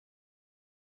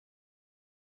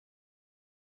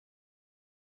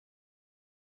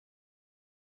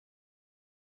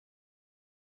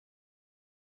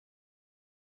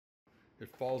it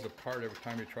falls apart every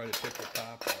time you try to take the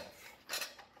top off.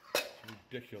 It's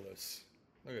ridiculous.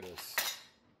 Look at this.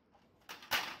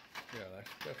 Yeah,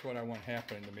 that's what I want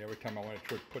happening to me every time I want to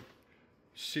try to put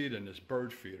seed in this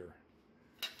bird feeder.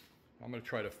 I'm going to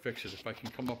try to fix it. If I can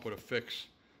come up with a fix,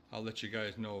 I'll let you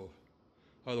guys know.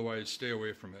 Otherwise, stay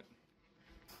away from it.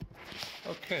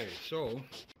 Okay, so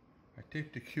I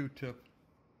take the Q-tip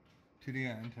to the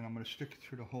end and I'm going to stick it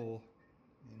through the hole,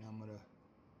 and I'm going to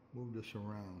move this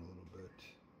around a little bit.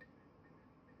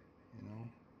 You know,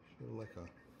 sort of like a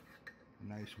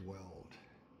nice weld.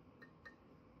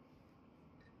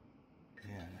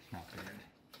 Yeah, that's not bad.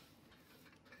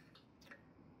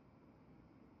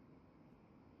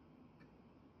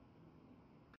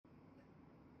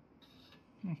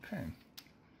 Okay,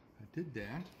 I did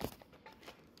that,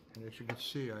 and as you can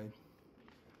see, I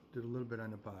did a little bit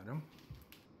on the bottom,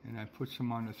 and I put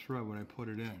some on the thread when I put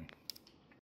it in.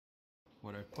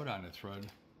 What I put on the thread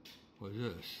was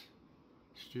this,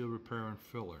 steel repair and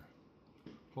filler.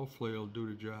 Hopefully it'll do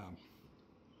the job.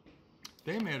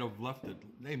 They may have left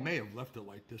it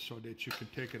like this so that you can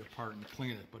take it apart and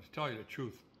clean it, but to tell you the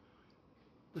truth,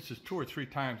 this is 2 or 3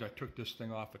 times I took this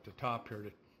thing off at the top here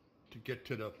to get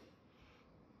to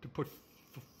put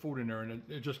food in there, and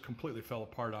it just completely fell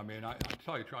apart on me. And I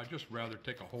tell you, I'd just rather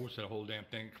take a hose to the whole damn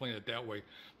thing, clean it that way,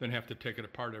 than have to take it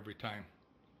apart every time.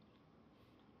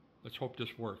 Let's hope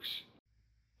this works.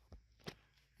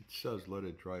 It says let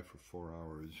it dry for 4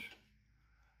 hours.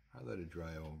 I let it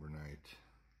dry overnight.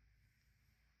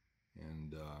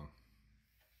 And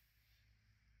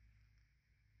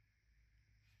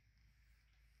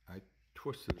I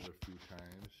twisted it a few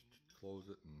times to close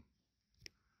it and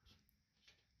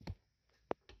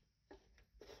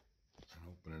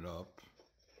open it up,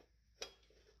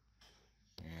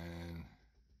 and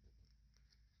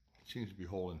it seems to be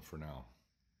holding for now.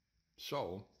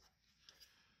 So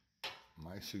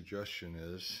my suggestion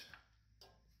is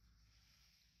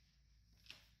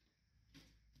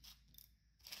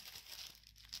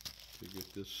to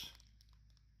get this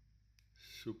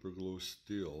super glue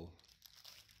steel,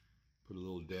 put a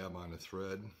little dab on the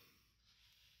thread.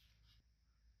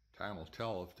 Time will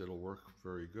tell if it'll work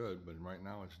very good, but right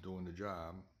now it's doing the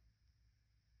job.